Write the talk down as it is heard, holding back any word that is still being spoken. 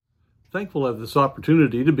Thankful to have this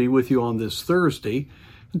opportunity to be with you on this Thursday.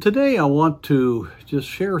 And today I want to just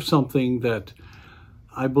share something that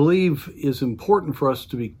I believe is important for us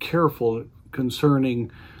to be careful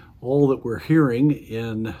concerning all that we're hearing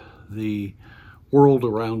in the world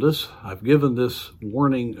around us. I've given this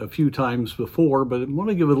warning a few times before, but I want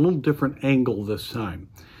to give it a little different angle this time.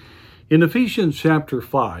 In Ephesians chapter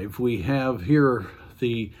 5, we have here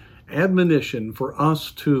the admonition for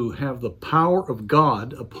us to have the power of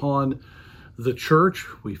God upon the church.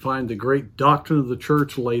 We find the great doctrine of the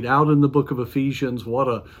church laid out in the book of Ephesians. What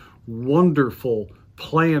a wonderful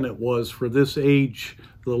plan it was for this age,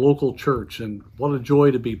 the local church, and what a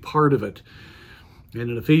joy to be part of it. And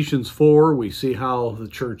in Ephesians 4, we see how the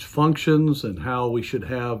church functions and how we should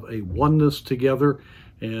have a oneness together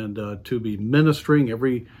and to be ministering.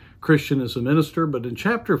 Every Christian is a minister. But in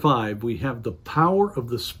chapter 5, we have the power of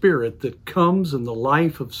the Spirit that comes in the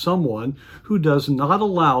life of someone who does not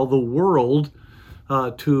allow the world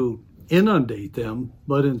to inundate them,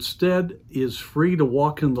 but instead is free to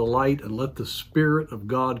walk in the light and let the Spirit of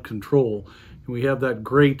God control. And we have that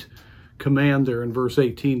great command there in verse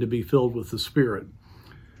 18 to be filled with the Spirit.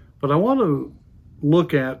 But I want to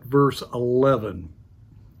look at verse 11.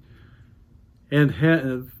 And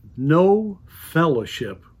have no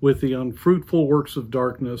fellowship with the unfruitful works of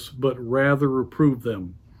darkness, but rather reprove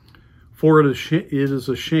them. For it is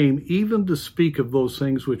a shame even to speak of those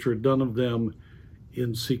things which are done of them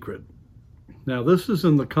in secret. Now, this is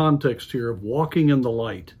in the context here of walking in the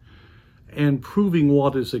light and proving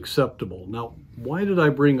what is acceptable. Now, why did I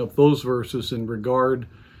bring up those verses in regard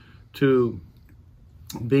to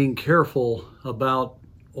being careful about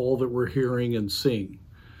all that we're hearing and seeing?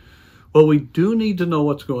 Well, we do need to know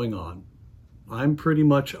what's going on. I'm pretty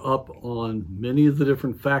much up on many of the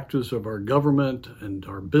different factors of our government and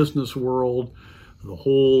our business world, the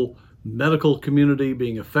whole medical community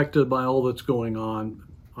being affected by all that's going on.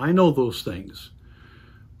 I know those things,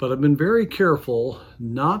 but I've been very careful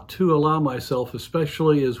not to allow myself,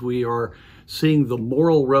 especially as we are seeing the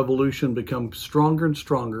moral revolution become stronger and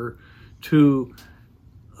stronger, to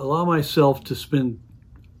allow myself to spend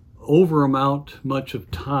much of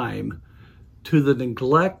time to the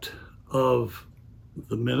neglect of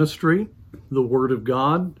the ministry, the Word of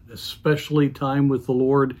God, especially time with the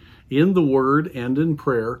Lord in the Word and in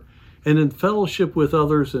prayer, and in fellowship with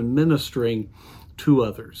others and ministering to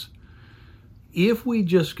others. If we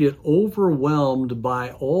just get overwhelmed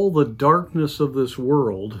by all the darkness of this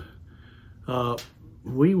world,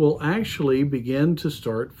 we will actually begin to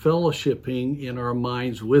start fellowshipping in our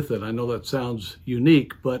minds with it. I know that sounds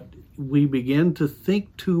unique, but we begin to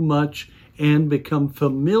think too much and become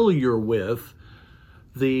familiar with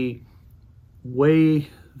the way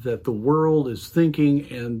that the world is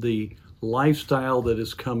thinking and the lifestyle that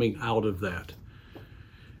is coming out of that.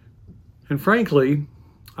 And frankly,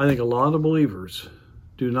 I think a lot of believers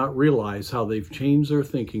do not realize how they've changed their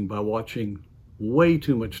thinking by watching way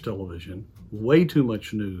too much television, way too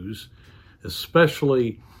much news,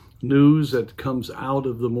 especially news that comes out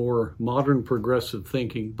of the more modern progressive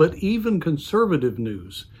thinking, but even conservative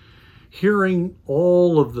news. Hearing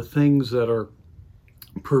all of the things that are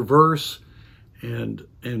perverse and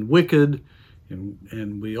wicked,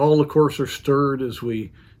 and we all, of course, are stirred as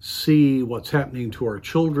we see what's happening to our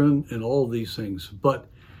children and all these things. But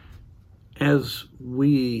as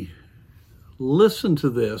we listen to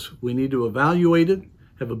this, we need to evaluate it,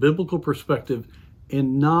 have a biblical perspective,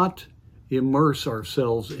 and not immerse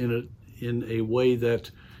ourselves in it in a way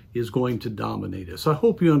that is going to dominate us. I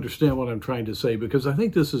hope you understand what I'm trying to say, because I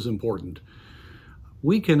think this is important.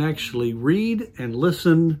 We can actually read and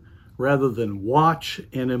listen rather than watch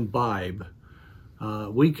and imbibe.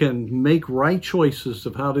 We can make right choices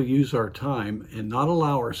of how to use our time and not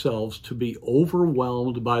allow ourselves to be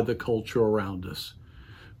overwhelmed by the culture around us.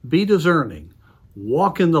 Be discerning,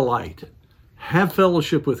 walk in the light, have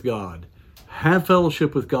fellowship with God, have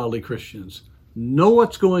fellowship with godly Christians, know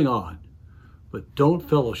what's going on, but don't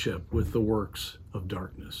fellowship with the works of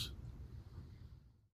darkness.